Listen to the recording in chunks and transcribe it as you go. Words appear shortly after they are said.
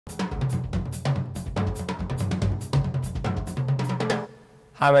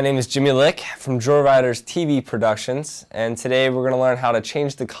Hi, my name is Jimmy Lick from Draw Writers TV Productions, and today we're going to learn how to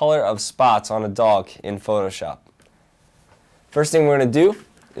change the color of spots on a dog in Photoshop. First thing we're going to do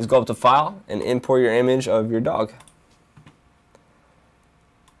is go up to File and import your image of your dog.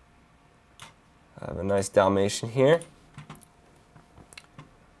 I have a nice Dalmatian here.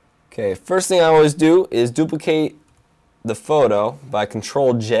 Okay, first thing I always do is duplicate the photo by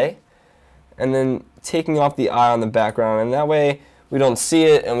Control-J and then taking off the eye on the background, and that way we don't see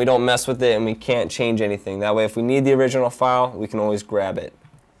it and we don't mess with it and we can't change anything. That way if we need the original file, we can always grab it.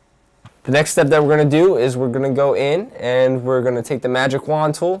 The next step that we're going to do is we're going to go in and we're going to take the magic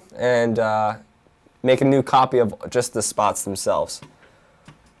wand tool and make a new copy of just the spots themselves.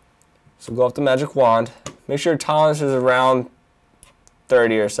 So go up the magic wand, make sure your tolerance is around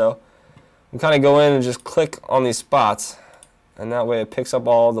 30 or so. And kind of go in and just click on these spots, and that way it picks up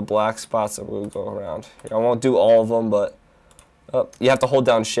all the black spots that will go around. I won't do all of them, but you have to hold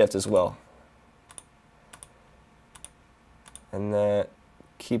down Shift as well. And then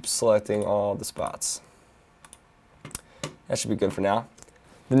keep selecting all the spots. That should be good for now.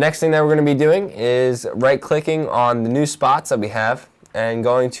 The next thing that we're going to be doing is right-clicking on the new spots that we have and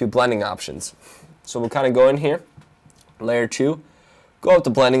going to blending options. So we'll kind of go in here, layer 2, go up to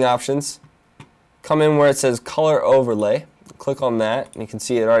blending options, come in where it says color overlay, click on that, and you can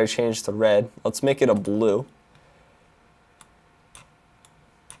see it already changed to red. Let's make it a blue.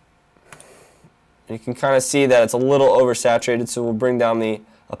 You can kind of see that it's a little oversaturated, so we'll bring down the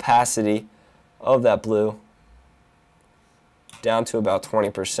opacity of that blue down to about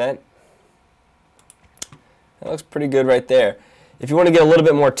 20%. That looks pretty good right there. If you want to get a little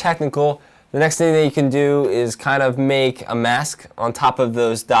bit more technical, the next thing that you can do is kind of make a mask on top of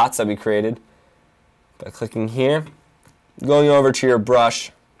those dots that we created by clicking here, going over to your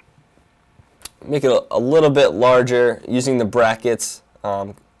brush, make it a little bit larger using the brackets,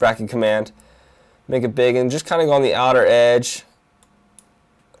 bracket command. Make it big and just kind of go on the outer edge.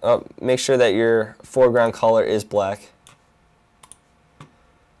 Make sure that your foreground color is black.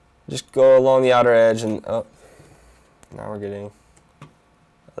 Just go along the outer edge and now we're getting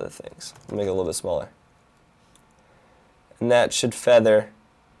other things. Make it a little bit smaller. And that should feather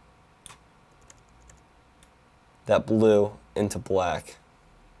that blue into black.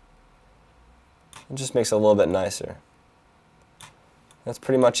 It just makes it a little bit nicer. That's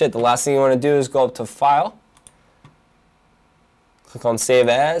pretty much it. The last thing you want to do is go up to File, click on Save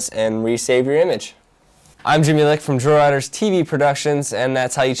As, and resave your image. I'm Jimmy Lick from Draw Writers TV Productions, and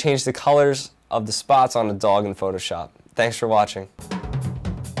that's how you change the colors of the spots on a dog in Photoshop. Thanks for watching.